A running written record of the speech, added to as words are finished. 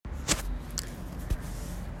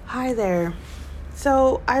Hi there.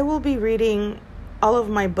 So I will be reading all of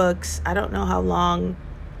my books. I don't know how long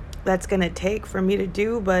that's going to take for me to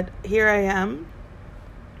do, but here I am.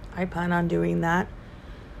 I plan on doing that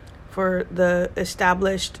for the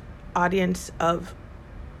established audience of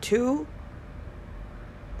 2,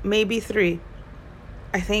 maybe 3.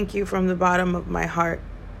 I thank you from the bottom of my heart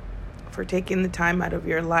for taking the time out of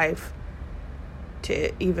your life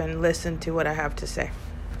to even listen to what I have to say.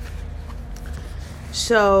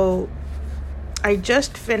 So I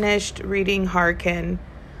just finished reading Hearken,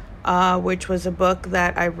 which was a book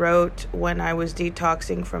that I wrote when I was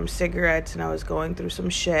detoxing from cigarettes and I was going through some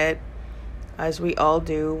shit, as we all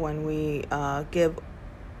do when we give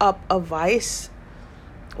up a vice,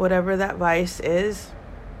 whatever that vice is.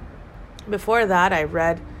 Before that, I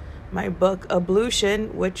read my book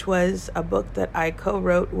Ablution, which was a book that I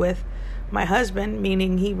co-wrote with my husband,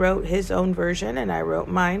 meaning he wrote his own version and I wrote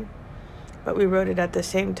mine. But we wrote it at the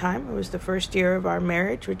same time. It was the first year of our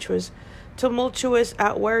marriage, which was tumultuous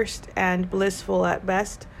at worst and blissful at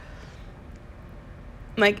best.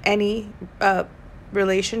 Like any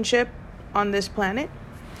relationship on this planet.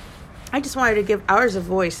 I just wanted to give ours a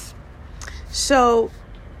voice. So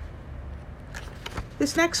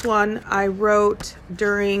this next one I wrote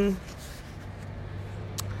during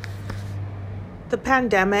the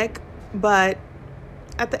pandemic, but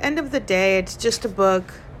at the end of the day, it's just a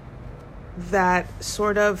book that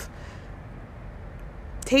sort of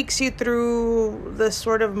takes you through the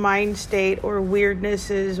sort of mind state or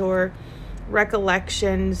weirdnesses or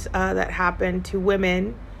recollections that happen to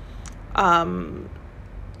women, that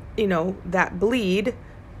bleed,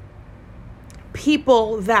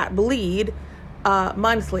 people that bleed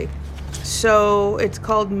monthly. So it's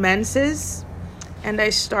called Menses, and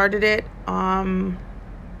I started it, I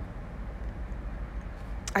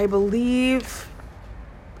believe,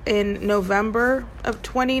 in November of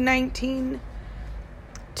 2019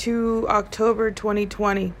 to October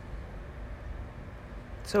 2020.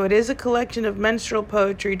 So it is a collection of menstrual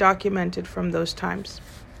poetry documented from those times.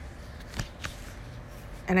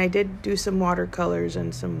 And I did do some watercolors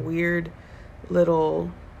and some weird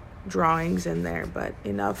little drawings in there, but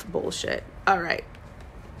enough bullshit. All right.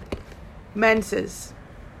 Menses.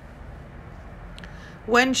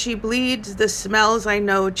 When she bleeds, the smells I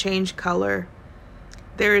know change color.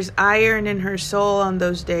 There is iron in her soul on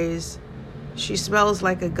those days. She smells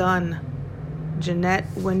like a gun. Jeanette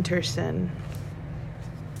Winterson.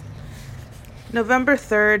 November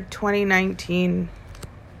 3rd, 2019.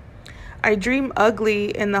 I dream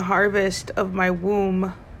ugly in the harvest of my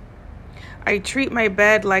womb. I treat my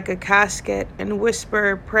bed like a casket and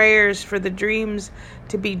whisper prayers for the dreams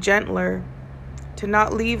to be gentler, to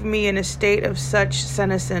not leave me in a state of such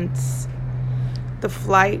senescence. The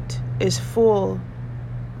flight is full.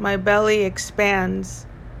 My belly expands,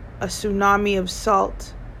 a tsunami of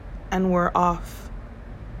salt, and we're off.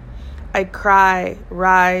 I cry,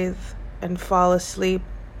 writhe, and fall asleep,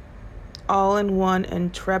 all in one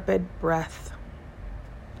intrepid breath.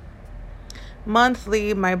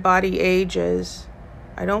 Monthly, my body ages.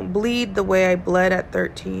 I don't bleed the way I bled at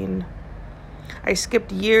 13. I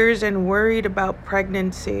skipped years and worried about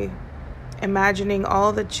pregnancy, imagining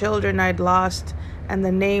all the children I'd lost and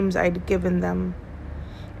the names I'd given them.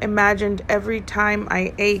 Imagined every time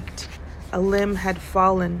I ached, a limb had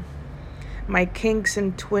fallen. My kinks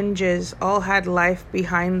and twinges all had life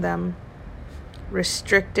behind them,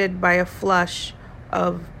 restricted by a flush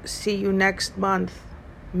of see you next month,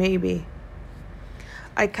 maybe.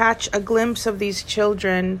 I catch a glimpse of these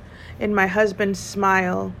children in my husband's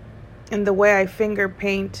smile, in the way I finger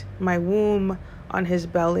paint my womb on his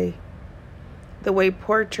belly, the way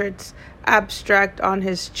portraits abstract on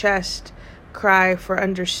his chest cry for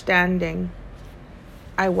understanding.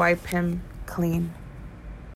 I wipe him clean.